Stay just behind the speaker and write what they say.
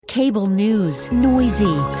Cable news,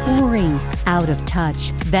 noisy, boring, out of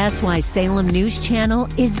touch. That's why Salem News Channel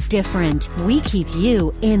is different. We keep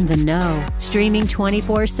you in the know. Streaming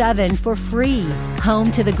 24/7 for free.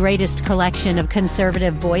 Home to the greatest collection of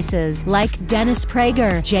conservative voices like Dennis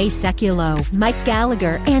Prager, Jay Sekulow, Mike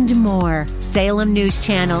Gallagher, and more. Salem News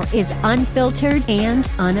Channel is unfiltered and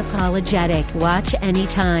unapologetic. Watch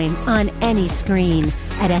anytime, on any screen,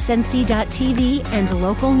 at snc.tv and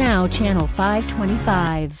Local Now Channel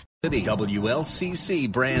 525. WLCC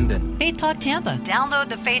Brandon. Faith Talk Tampa. Download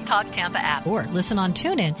the Faith Talk Tampa app or listen on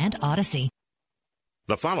TuneIn and Odyssey.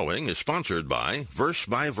 The following is sponsored by Verse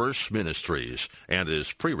Ministries and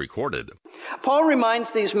is pre-recorded. Paul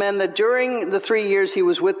reminds these men that during the 3 years he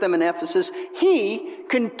was with them in Ephesus, he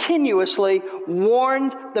continuously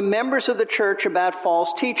warned the members of the church about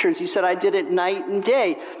false teachers. He said, I did it night and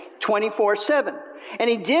day, 24/7. And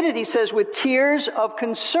he did it, he says, with tears of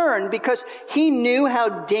concern because he knew how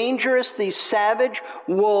dangerous these savage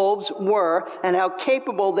wolves were and how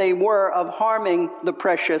capable they were of harming the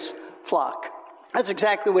precious flock. That's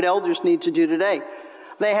exactly what elders need to do today.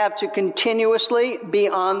 They have to continuously be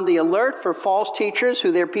on the alert for false teachers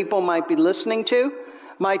who their people might be listening to,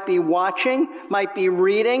 might be watching, might be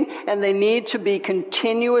reading, and they need to be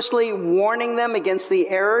continuously warning them against the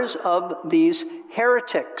errors of these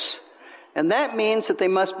heretics. And that means that they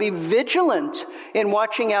must be vigilant in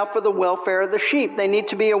watching out for the welfare of the sheep. They need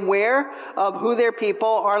to be aware of who their people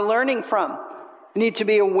are learning from. They need to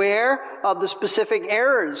be aware of the specific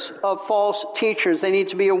errors of false teachers. They need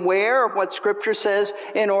to be aware of what Scripture says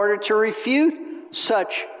in order to refute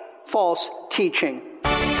such false teaching.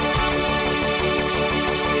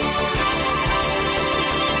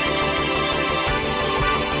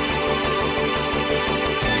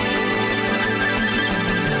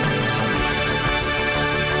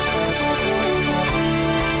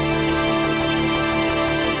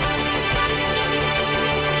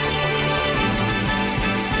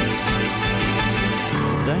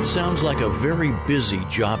 That sounds like a very busy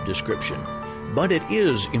job description, but it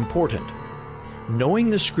is important. Knowing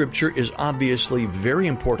the Scripture is obviously very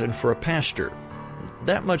important for a pastor.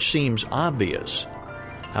 That much seems obvious.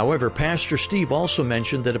 However, Pastor Steve also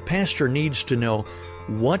mentioned that a pastor needs to know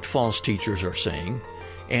what false teachers are saying,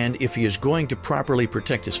 and if he is going to properly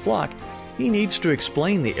protect his flock, he needs to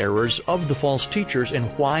explain the errors of the false teachers and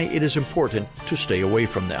why it is important to stay away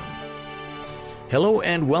from them. Hello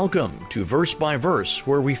and welcome to Verse by Verse,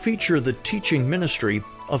 where we feature the teaching ministry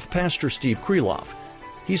of Pastor Steve Kreloff.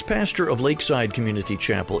 He's pastor of Lakeside Community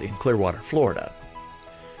Chapel in Clearwater, Florida.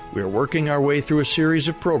 We are working our way through a series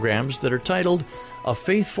of programs that are titled, A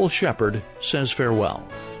Faithful Shepherd Says Farewell.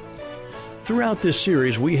 Throughout this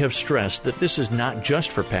series, we have stressed that this is not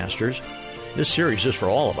just for pastors. This series is for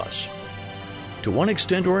all of us. To one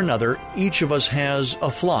extent or another, each of us has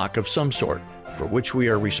a flock of some sort for which we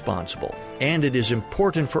are responsible. And it is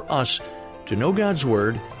important for us to know God's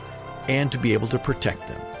Word and to be able to protect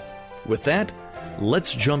them. With that,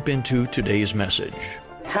 let's jump into today's message.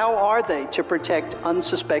 How are they to protect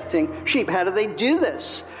unsuspecting sheep? How do they do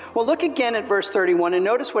this? Well, look again at verse 31 and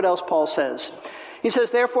notice what else Paul says. He says,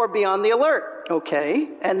 therefore, be on the alert. Okay.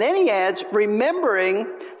 And then he adds, remembering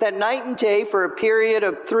that night and day for a period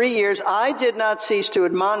of 3 years, I did not cease to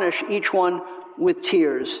admonish each one with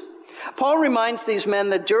tears. Paul reminds these men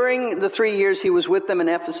that during the 3 years he was with them in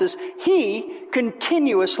Ephesus, he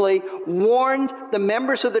continuously warned the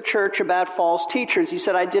members of the church about false teachers. He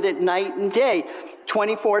said, I did it night and day,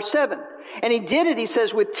 24/7. And he did it, he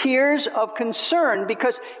says, with tears of concern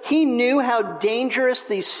because he knew how dangerous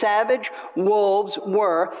these savage wolves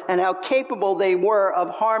were and how capable they were of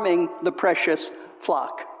harming the precious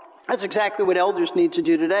flock. That's exactly what elders need to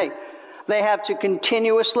do today. They have to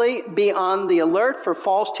continuously be on the alert for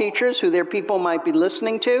false teachers who their people might be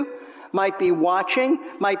listening to, might be watching,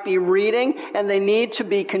 might be reading, and they need to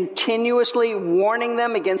be continuously warning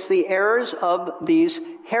them against the errors of these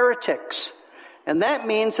heretics. And that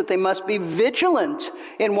means that they must be vigilant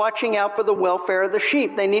in watching out for the welfare of the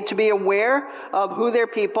sheep. They need to be aware of who their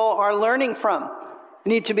people are learning from.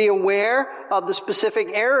 They need to be aware of the specific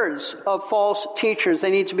errors of false teachers. They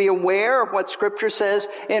need to be aware of what Scripture says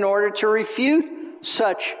in order to refute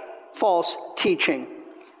such false teaching.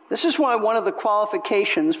 This is why one of the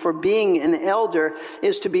qualifications for being an elder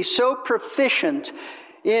is to be so proficient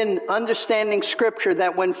in understanding Scripture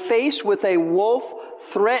that when faced with a wolf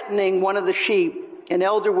threatening one of the sheep, an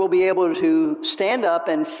elder will be able to stand up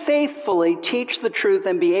and faithfully teach the truth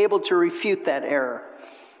and be able to refute that error.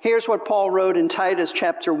 Here's what Paul wrote in Titus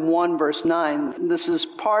chapter 1, verse 9. This is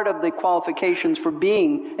part of the qualifications for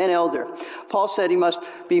being an elder. Paul said he must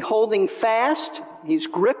be holding fast He's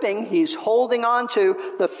gripping, he's holding on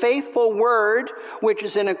to the faithful word, which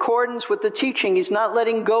is in accordance with the teaching. He's not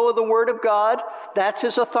letting go of the word of God. That's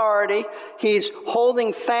his authority. He's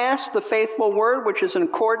holding fast the faithful word, which is in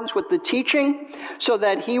accordance with the teaching, so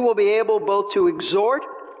that he will be able both to exhort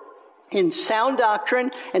in sound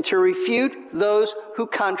doctrine and to refute those who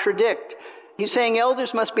contradict. He's saying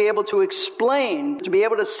elders must be able to explain, to be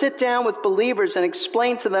able to sit down with believers and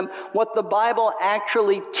explain to them what the Bible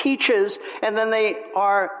actually teaches, and then they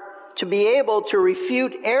are to be able to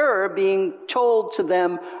refute error being told to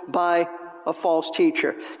them by a false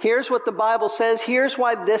teacher. Here's what the Bible says. Here's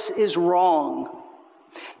why this is wrong.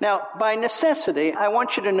 Now, by necessity, I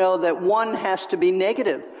want you to know that one has to be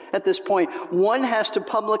negative at this point. One has to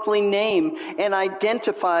publicly name and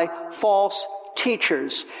identify false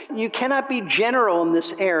teachers. You cannot be general in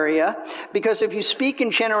this area, because if you speak in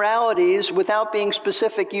generalities without being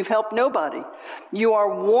specific, you've helped nobody. You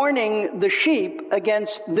are warning the sheep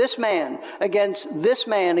against this man, against this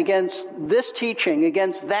man, against this teaching,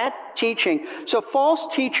 against that teaching. So false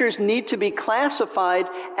teachers need to be classified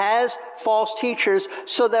as false teachers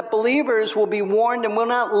so that believers will be warned and will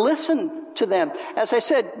not listen to them. As I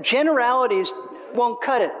said, generalities won't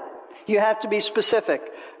cut it. You have to be specific.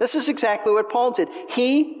 This is exactly what Paul did.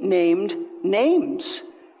 He named names.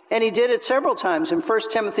 And he did it several times in 1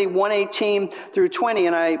 Timothy 1:18 through 20.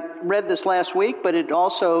 And I read this last week, but it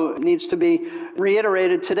also needs to be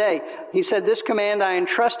reiterated today. He said, "This command I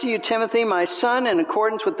entrust to you, Timothy, my son, in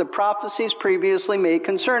accordance with the prophecies previously made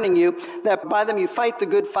concerning you, that by them you fight the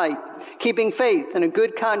good fight, keeping faith and a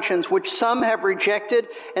good conscience, which some have rejected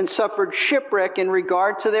and suffered shipwreck in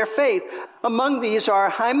regard to their faith. Among these are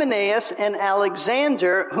Hymenaeus and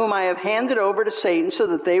Alexander, whom I have handed over to Satan so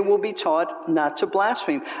that they will be taught not to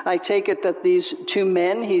blaspheme." I take it that these two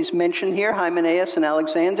men he's mentioned here, Hymenaeus and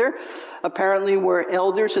Alexander, apparently were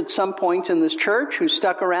elders at some point in this church who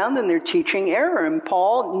stuck around in their teaching error. And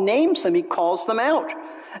Paul names them. He calls them out.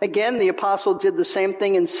 Again, the apostle did the same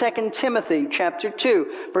thing in 2 Timothy chapter 2,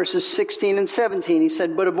 verses 16 and 17. He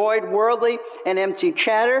said, "But avoid worldly and empty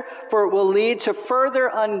chatter, for it will lead to further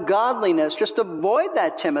ungodliness." Just avoid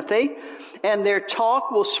that, Timothy. "And their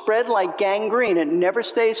talk will spread like gangrene." It never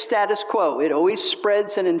stays status quo. It always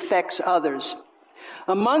spreads and infects others.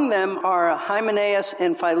 Among them are Hymenaeus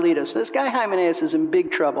and Philetus. This guy Hymenaeus is in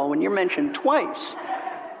big trouble. When you're mentioned twice,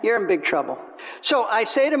 you're in big trouble. So I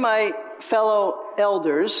say to my fellow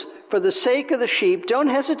elders, for the sake of the sheep, don't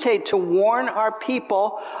hesitate to warn our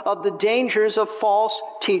people of the dangers of false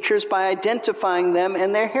teachers by identifying them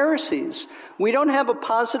and their heresies. We don't have a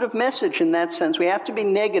positive message in that sense. We have to be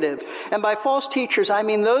negative. And by false teachers, I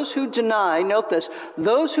mean those who deny, note this,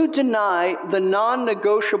 those who deny the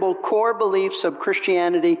non-negotiable core beliefs of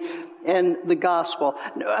Christianity and the gospel.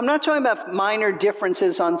 I'm not talking about minor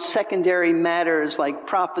differences on secondary matters like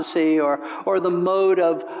prophecy or the mode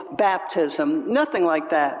of baptism. Nothing like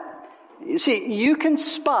that. You see, you can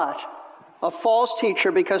spot a false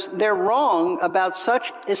teacher because they're wrong about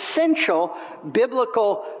such essential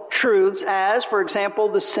biblical truths as, for example,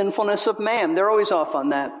 the sinfulness of man. They're always off on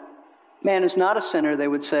that. Man is not a sinner, they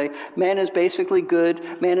would say. Man is basically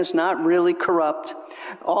good. Man is not really corrupt.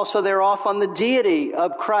 Also, they're off on the deity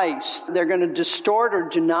of Christ. They're going to distort or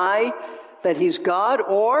deny that he's God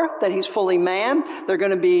or that he's fully man. They're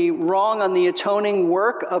going to be wrong on the atoning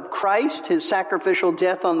work of Christ, his sacrificial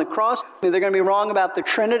death on the cross. They're going to be wrong about the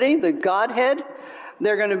Trinity, the Godhead.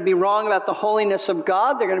 They're going to be wrong about the holiness of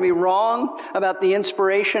God. They're going to be wrong about the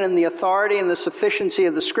inspiration and the authority and the sufficiency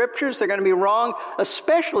of the Scriptures. They're going to be wrong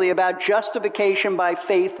especially about justification by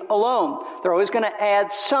faith alone. They're always going to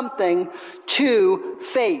add something to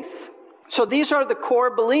faith. So these are the core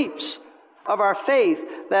beliefs of our faith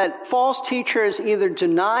that false teachers either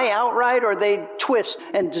deny outright or they twist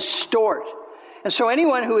and distort. And so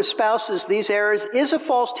anyone who espouses these errors is a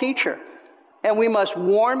false teacher. And we must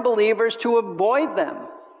warn believers to avoid them.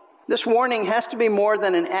 This warning has to be more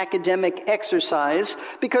than an academic exercise,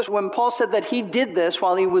 because when Paul said that he did this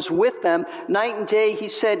while he was with them, night and day, he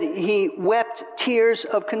said he wept tears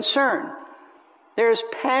of concern. There's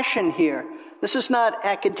passion here. This is not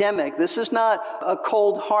academic. This is not a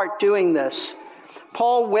cold heart doing this.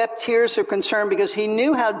 Paul wept tears of concern because he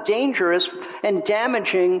knew how dangerous and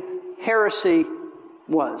damaging heresy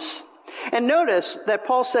was. And notice that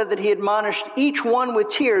Paul said that he admonished each one with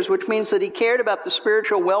tears, which means that he cared about the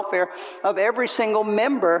spiritual welfare of every single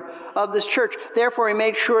member of this church. Therefore, he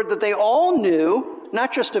made sure that they all knew,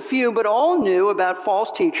 not just a few, but all knew about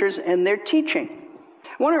false teachers and their teaching.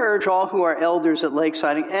 I want to urge all who are elders at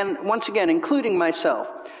Lakeside, and once again, including myself,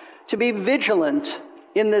 to be vigilant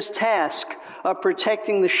in this task of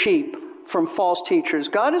protecting the sheep from false teachers.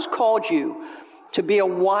 God has called you to be a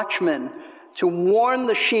watchman, to warn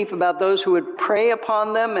the sheep about those who would prey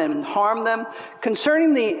upon them and harm them,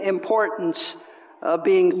 concerning the importance of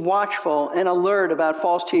being watchful and alert about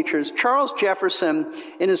false teachers. Charles Jefferson,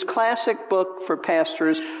 in his classic book for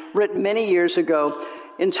pastors, written many years ago,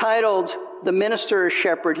 entitled The Minister as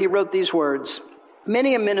Shepherd, he wrote these words: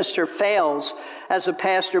 "Many a minister fails as a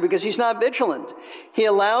pastor because he's not vigilant. He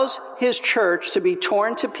allows his church to be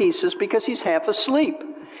torn to pieces because he's half asleep.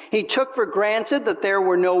 He took for granted that there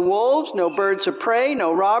were no wolves, no birds of prey,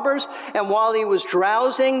 no robbers, and while he was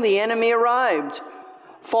drowsing, the enemy arrived.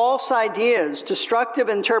 False ideas, destructive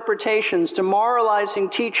interpretations, demoralizing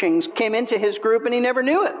teachings came into his group, and he never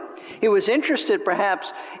knew it. He was interested,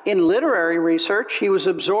 perhaps, in literary research. He was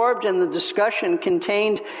absorbed in the discussion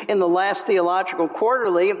contained in the last Theological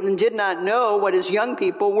Quarterly and did not know what his young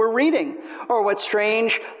people were reading or what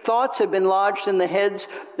strange thoughts had been lodged in the heads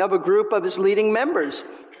of a group of his leading members.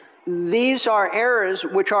 These are errors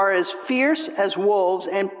which are as fierce as wolves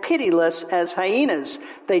and pitiless as hyenas.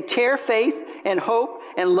 They tear faith and hope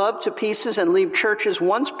and love to pieces and leave churches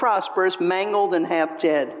once prosperous, mangled and half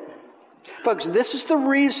dead." Folks, this is the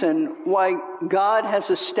reason why God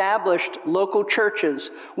has established local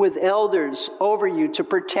churches with elders over you to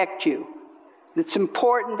protect you. It's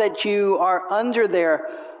important that you are under their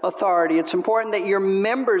authority. It's important that you're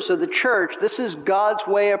members of the church. This is God's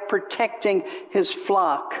way of protecting his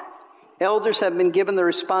flock. Elders have been given the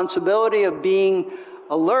responsibility of being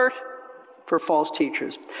alert for false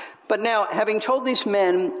teachers. But now, having told these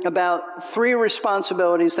men about 3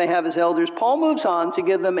 responsibilities they have as elders, Paul moves on to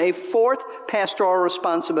give them a 4th pastoral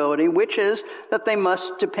responsibility, which is that they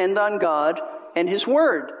must depend on God and his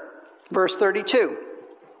word. Verse 32.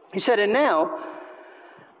 He said, "And now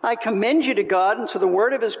I commend you to God and to the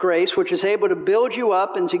word of his grace, which is able to build you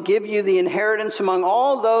up and to give you the inheritance among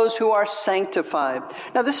all those who are sanctified."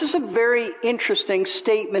 Now, this is a very interesting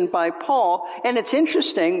statement by Paul, and it's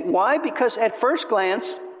interesting. Why? Because at first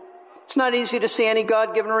glance, it's not easy to see any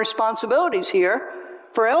God-given responsibilities here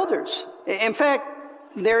for elders. In fact,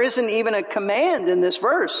 there isn't even a command in this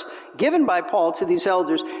verse given by Paul to these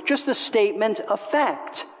elders, just a statement of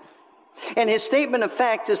fact. And his statement of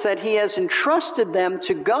fact is that he has entrusted them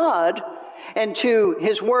to God and to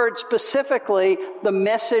his word, specifically the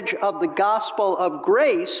message of the gospel of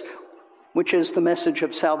grace, which is the message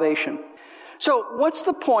of salvation. So what's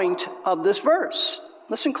the point of this verse?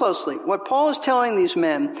 Listen closely. What Paul is telling these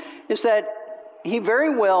men is that he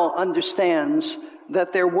very well understands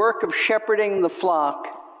that their work of shepherding the flock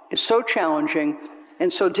is so challenging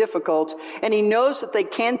and so difficult, and he knows that they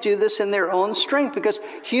can't do this in their own strength because,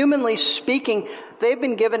 humanly speaking, they've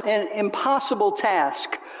been given an impossible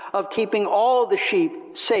task of keeping all the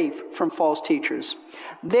sheep safe from false teachers.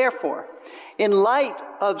 Therefore, in light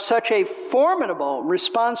of such a formidable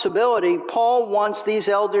responsibility, Paul wants these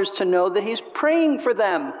elders to know that he's praying for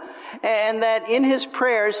them, and that in his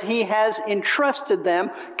prayers he has entrusted them,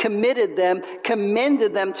 committed them,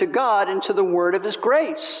 commended them to God and to the word of his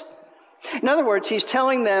grace. In other words, he's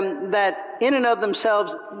telling them that in and of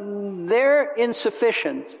themselves, they're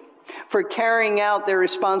insufficient for carrying out their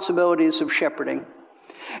responsibilities of shepherding.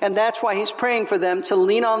 And that's why he's praying for them to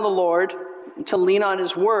lean on the Lord, to lean on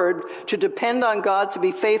his word, to depend on God, to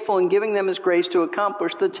be faithful in giving them his grace to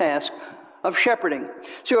accomplish the task of shepherding.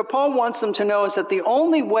 So what Paul wants them to know is that the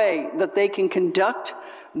only way that they can conduct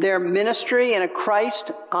their ministry in a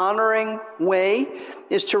Christ-honoring way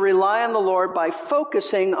is to rely on the Lord by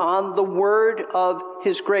focusing on the word of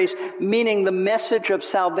his grace, meaning the message of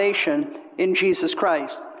salvation in Jesus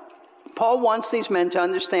Christ. Paul wants these men to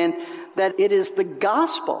understand that it is the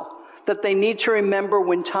gospel that they need to remember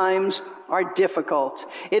when times are difficult.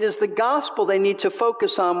 It is the gospel they need to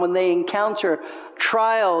focus on when they encounter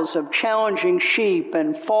trials of challenging sheep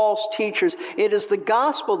and false teachers. It is the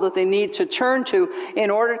gospel that they need to turn to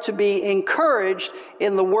in order to be encouraged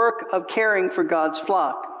in the work of caring for God's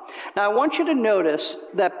flock. Now, I want you to notice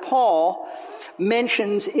that Paul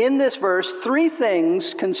mentions in this verse 3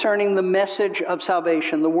 things concerning the message of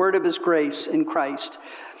salvation, the word of his grace in Christ.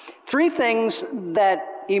 3 things that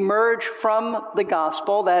emerge from the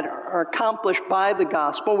gospel, that are accomplished by the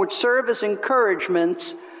gospel, which serve as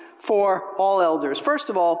encouragements for all elders. First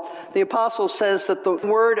of all, the apostle says that the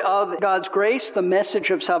word of God's grace, the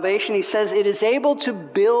message of salvation, he says it is able to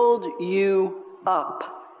build you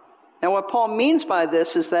up. Now, what Paul means by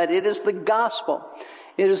this is that it is the gospel.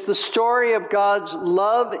 It is the story of God's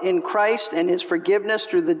love in Christ and his forgiveness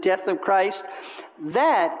through the death of Christ.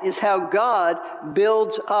 That is how God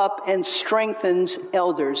builds up and strengthens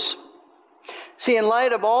elders. See, in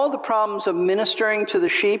light of all the problems of ministering to the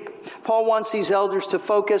sheep, Paul wants these elders to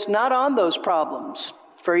focus not on those problems,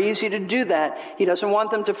 It's very easy to do that. He doesn't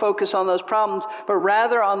want them to focus on those problems, but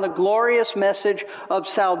rather on the glorious message of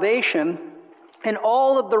salvation and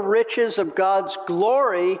all of the riches of God's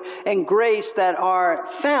glory and grace that are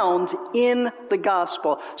found in the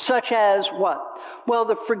gospel, such as what? Well,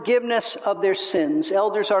 the forgiveness of their sins.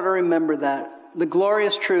 Elders are to remember that. The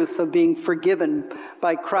glorious truth of being forgiven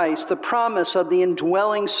by Christ, the promise of the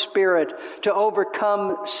indwelling Spirit to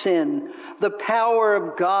overcome sin, the power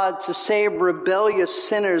of God to save rebellious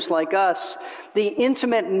sinners like us, the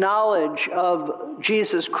intimate knowledge of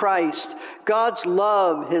Jesus Christ, God's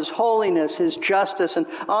love, His holiness, His justice, and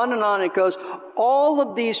on it goes. All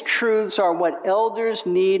of these truths are what elders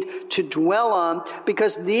need to dwell on,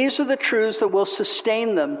 because these are the truths that will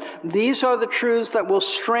sustain them. These are the truths that will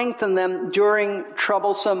strengthen them during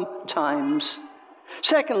troublesome times.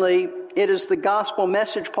 Secondly, it is the gospel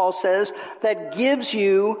message, Paul says, that gives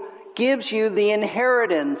you the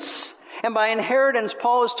inheritance. And by inheritance,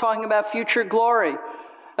 Paul is talking about future glory,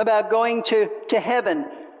 about going to heaven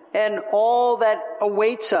and all that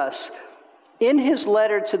awaits us. In his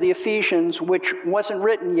letter to the Ephesians, which wasn't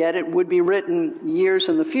written yet, it would be written years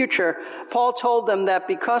in the future, Paul told them that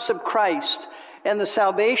because of Christ and the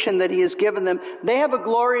salvation that he has given them, they have a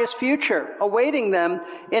glorious future awaiting them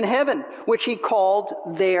in heaven, which he called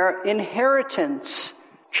their inheritance.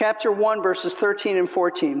 Chapter 1, verses 13 and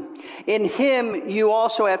 14. In him you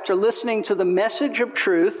also, after listening to the message of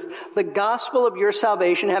truth, the gospel of your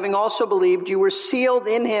salvation, having also believed, you were sealed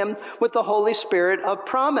in him with the Holy Spirit of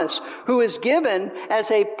promise, who is given as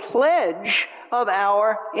a pledge of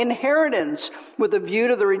our inheritance, with a view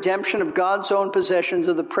to the redemption of God's own possession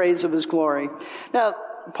to the praise of his glory. Now,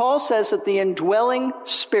 Paul says that the indwelling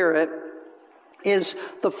Spirit is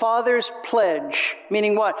the Father's pledge,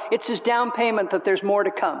 meaning what? It's his down payment that there's more to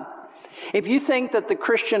come. If you think that the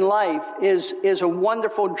Christian life is a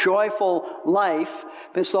wonderful, joyful life,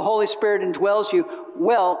 because the Holy Spirit indwells you,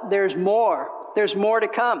 well, there's more. There's more to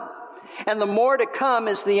come. And the more to come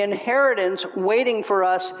is the inheritance waiting for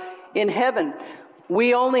us in heaven.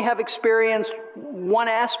 We only have experienced one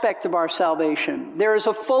aspect of our salvation. There is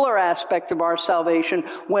a fuller aspect of our salvation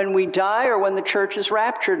when we die or when the church is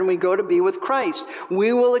raptured and we go to be with Christ.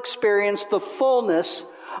 We will experience the fullness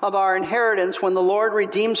of our inheritance when the Lord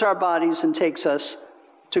redeems our bodies and takes us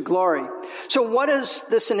to glory. So what is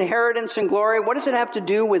this inheritance and glory? What does it have to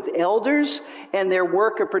do with elders and their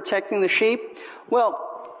work of protecting the sheep?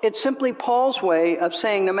 Well, it's simply Paul's way of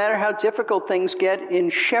saying no matter how difficult things get in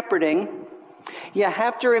shepherding, you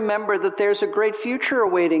have to remember that there's a great future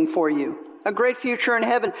awaiting for you, a great future in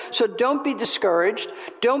heaven. So don't be discouraged.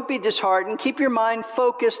 Don't be disheartened. Keep your mind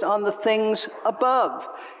focused on the things above.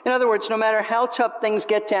 In other words, no matter how tough things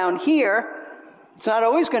get down here, it's not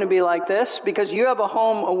always going to be like this, because you have a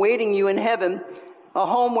home awaiting you in heaven, a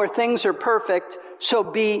home where things are perfect. So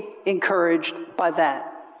be encouraged by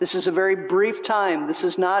that. This is a very brief time. This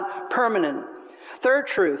is not permanent. Third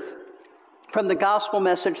truth from the gospel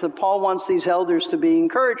message that Paul wants these elders to be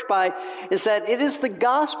encouraged by is that it is the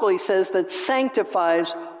gospel, he says, that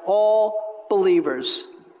sanctifies all believers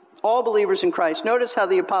in Christ. Notice how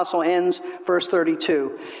the apostle ends verse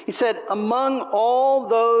 32. He said, among all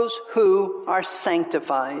those who are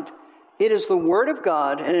sanctified. It is the word of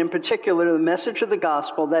God, and in particular the message of the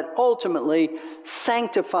gospel, that ultimately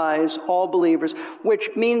sanctifies all believers,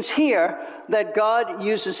 which means here that God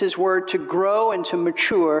uses his word to grow and to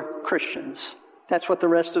mature Christians. That's what the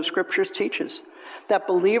rest of Scripture teaches. That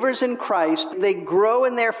believers in Christ, they grow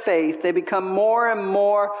in their faith, they become more and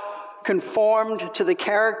more conformed to the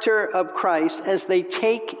character of Christ as they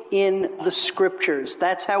take in the Scriptures.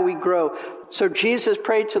 That's how we grow. So Jesus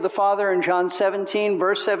prayed to the Father in John 17,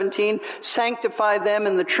 verse 17, sanctify them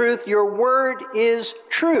in the truth. Your word is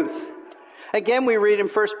truth. Again, we read in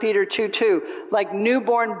 1 Peter 2:2, like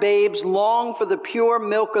newborn babes long for the pure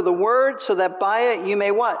milk of the word, so that by it you may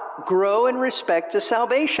what? Grow in respect to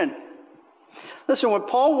salvation. Listen, what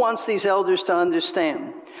Paul wants these elders to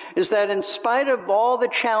understand is that in spite of all the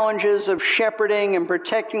challenges of shepherding and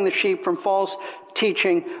protecting the sheep from false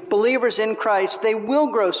teaching, believers in Christ, they will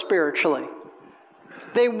grow spiritually.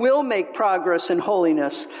 They will make progress in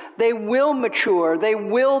holiness. They will mature. They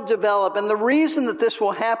will develop. And the reason that this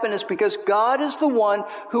will happen is because God is the one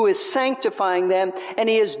who is sanctifying them, and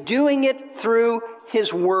he is doing it through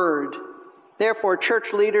his word. Therefore,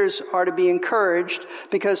 church leaders are to be encouraged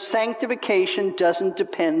because sanctification doesn't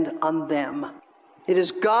depend on them. It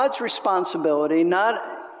is God's responsibility,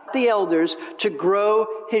 not the elders, to grow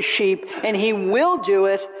his sheep, and he will do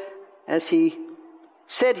it as he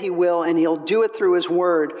said he will, and he'll do it through his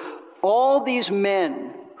word. All these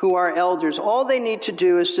men who are elders, all they need to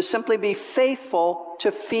do is to simply be faithful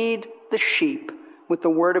to feed the sheep with the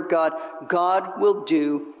Word of God, God will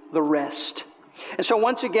do the rest. And so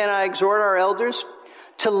once again, I exhort our elders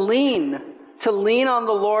to lean on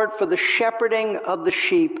the Lord for the shepherding of the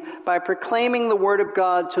sheep by proclaiming the Word of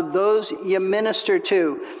God to those you minister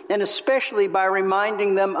to, and especially by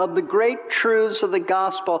reminding them of the great truths of the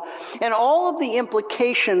gospel and all of the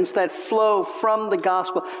implications that flow from the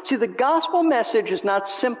gospel. See, the gospel message is not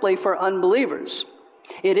simply for unbelievers.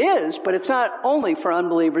 It is, but it's not only for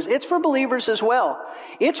unbelievers. It's for believers as well.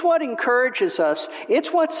 It's what encourages us.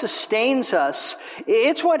 It's what sustains us.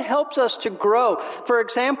 It's what helps us to grow. For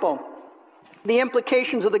example, the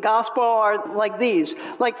implications of the gospel are like these,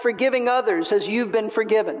 like forgiving others as you've been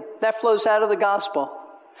forgiven. That flows out of the gospel.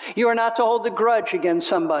 You are not to hold a grudge against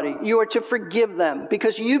somebody. You are to forgive them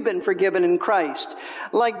because you've been forgiven in Christ.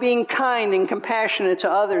 Like being kind and compassionate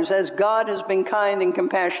to others as God has been kind and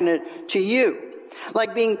compassionate to you.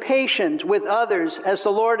 Like being patient with others as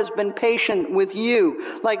the Lord has been patient with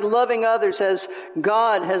you. Like loving others as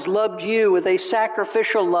God has loved you with a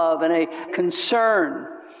sacrificial love and a concern.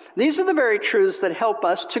 These are the very truths that help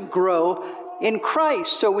us to grow in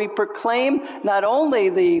Christ. So we proclaim not only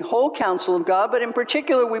the whole counsel of God, but in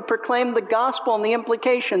particular we proclaim the gospel and the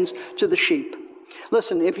implications to the sheep.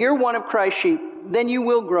 Listen, if you're one of Christ's sheep, then you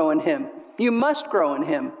will grow in Him. You must grow in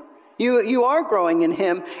Him. You are growing in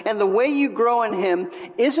Him, and the way you grow in Him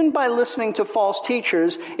isn't by listening to false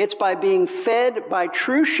teachers. It's by being fed by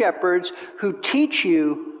true shepherds who teach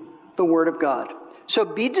you the Word of God. So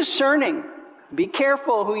be discerning. Be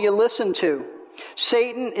careful who you listen to.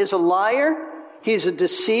 Satan is a liar. He's a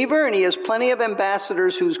deceiver, and he has plenty of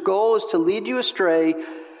ambassadors whose goal is to lead you astray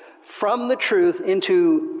from the truth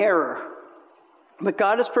into error. But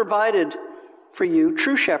God has provided for you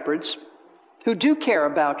true shepherds who do care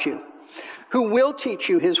about you, who will teach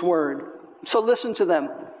you His Word. So listen to them.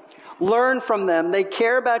 Learn from them. They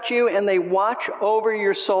care about you and they watch over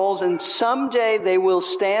your souls, and someday they will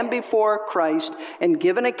stand before Christ and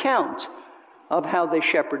give an account of how they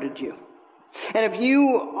shepherded you. And if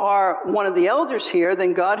you are one of the elders here,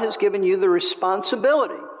 then God has given you the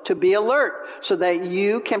responsibility to be alert so that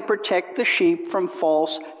you can protect the sheep from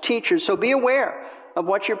false teachers. So be aware of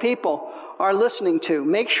what your people are listening to.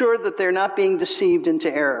 Make sure that they're not being deceived into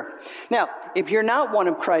error. Now, if you're not one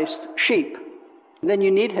of Christ's sheep, then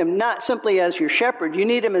you need Him not simply as your shepherd, you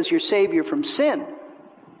need Him as your Savior from sin.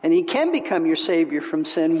 And He can become your Savior from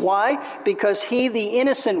sin. Why? Because He, the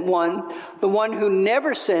innocent one, the one who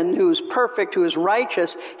never sinned, who is perfect, who is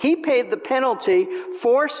righteous, He paid the penalty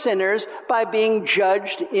for sinners by being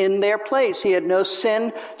judged in their place. He had no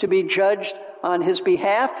sin to be judged on His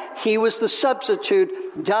behalf. He was the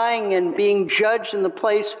substitute, dying and being judged in the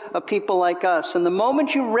place of people like us. And the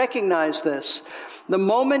moment you recognize this, the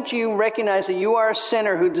moment you recognize that you are a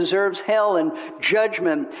sinner who deserves hell and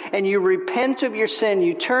judgment, and you repent of your sin,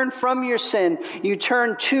 you turn from your sin, you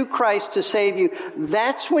turn to Christ to save you,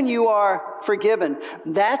 that's when you are forgiven.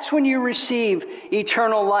 That's when you receive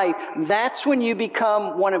eternal life. That's when you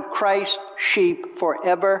become one of Christ's sheep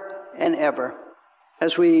forever and ever.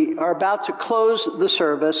 As we are about to close the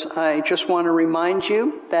service, I just want to remind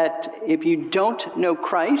you that if you don't know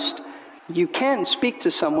Christ, you can speak to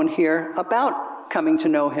someone here about coming to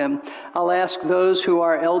know Him. I'll ask those who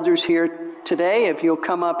are elders here today if you'll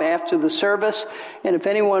come up after the service. And if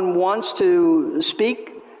anyone wants to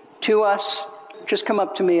speak to us, just come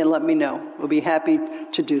up to me and let me know. We'll be happy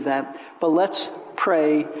to do that. But let's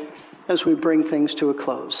pray as we bring things to a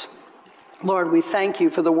close. Lord, we thank You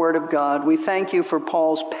for the Word of God. We thank You for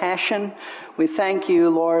Paul's passion. We thank You,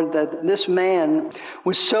 Lord, that this man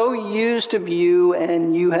was so used of You,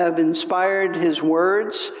 and You have inspired his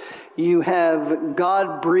words. You have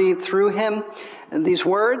God breathed through him. And these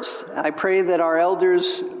words, I pray that our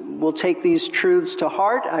elders will take these truths to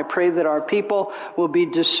heart. I pray that our people will be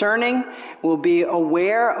discerning, will be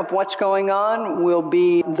aware of what's going on, will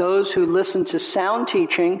be those who listen to sound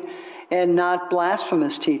teaching and not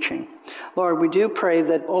blasphemous teaching. Lord, we do pray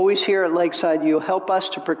that always here at Lakeside, You'll help us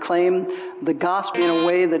to proclaim the gospel in a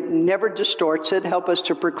way that never distorts it. Help us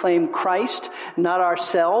to proclaim Christ, not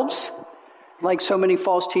ourselves. Like so many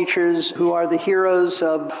false teachers who are the heroes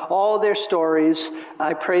of all their stories,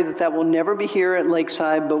 I pray that that will never be here at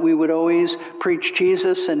Lakeside, but we would always preach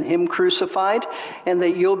Jesus and Him crucified, and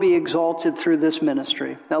that You'll be exalted through this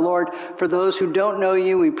ministry. Now, Lord, for those who don't know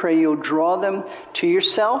You, we pray You'll draw them to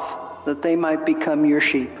Yourself, that they might become Your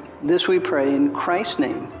sheep. This we pray in Christ's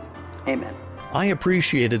name. Amen. I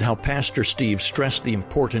appreciated how Pastor Steve stressed the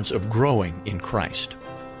importance of growing in Christ.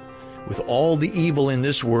 With all the evil in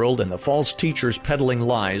this world and the false teachers peddling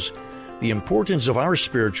lies, the importance of our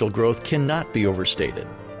spiritual growth cannot be overstated.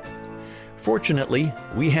 Fortunately,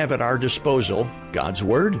 we have at our disposal God's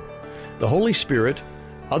Word, the Holy Spirit,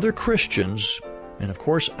 other Christians, and of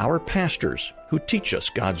course our pastors who teach us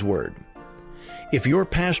God's Word. If your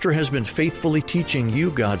pastor has been faithfully teaching you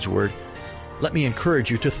God's Word, let me encourage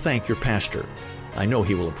you to thank your pastor. I know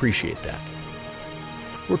he will appreciate that.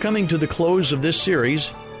 We're coming to the close of this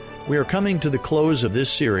series. A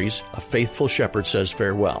Faithful Shepherd Says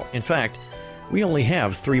Farewell. In fact, we only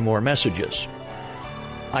have 3 more messages.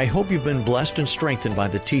 I hope you've been blessed and strengthened by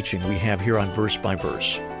the teaching we have here on Verse by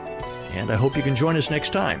Verse. And I hope you can join us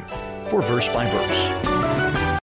next time for Verse by Verse.